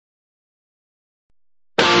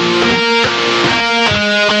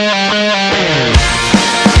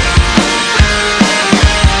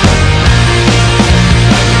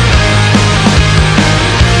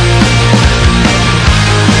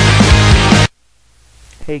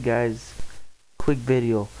Hey guys, quick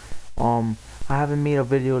video. I haven't made a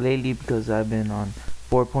video lately because I've been on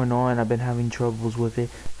 4.0 and I've been having troubles with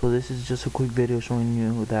it. So this is just a quick video showing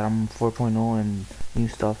you that I'm 4.0 and new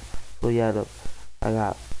stuff. So yeah, I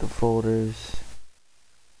got the folders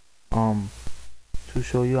to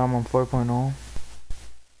show you I'm on 4.0.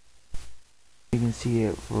 You can see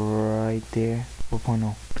it right there,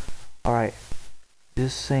 4.0. Alright,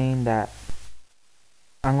 just saying that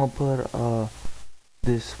I'm gonna put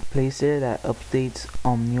this place there that updates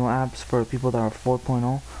new apps for people that are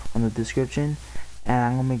 4.0 on the description, and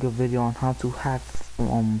I'm gonna make a video on how to hack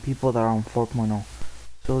people that are on 4.0.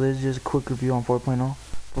 So this is just a quick review on 4.0.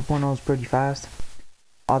 4.0 is pretty fast.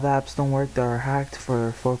 All the apps don't work that are hacked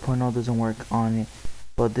for 4.0 doesn't work on it,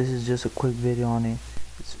 but this is just a quick video on it.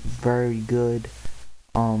 It's very good.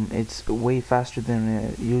 It's way faster than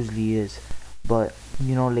it usually is, but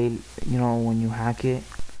you know when you hack it,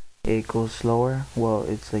 it goes slower. Well,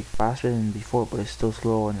 it's like faster than before, but it's still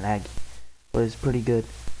slow and laggy, but it's pretty good.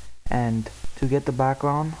 And to get the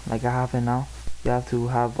background like I have it now, you have to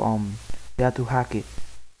hack it.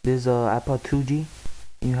 This is a ipod 2G,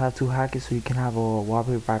 and you have to hack it so you can have a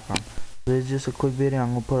wallpaper background. So this is just a quick video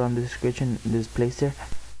I'm gonna put on the description, this place there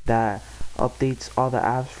that updates all the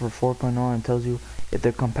apps for 4.0 and tells you if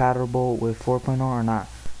they're compatible with 4.0 or not.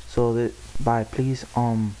 So please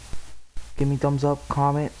give me thumbs up,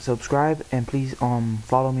 comment, subscribe, and please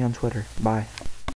follow me on Twitter. Bye.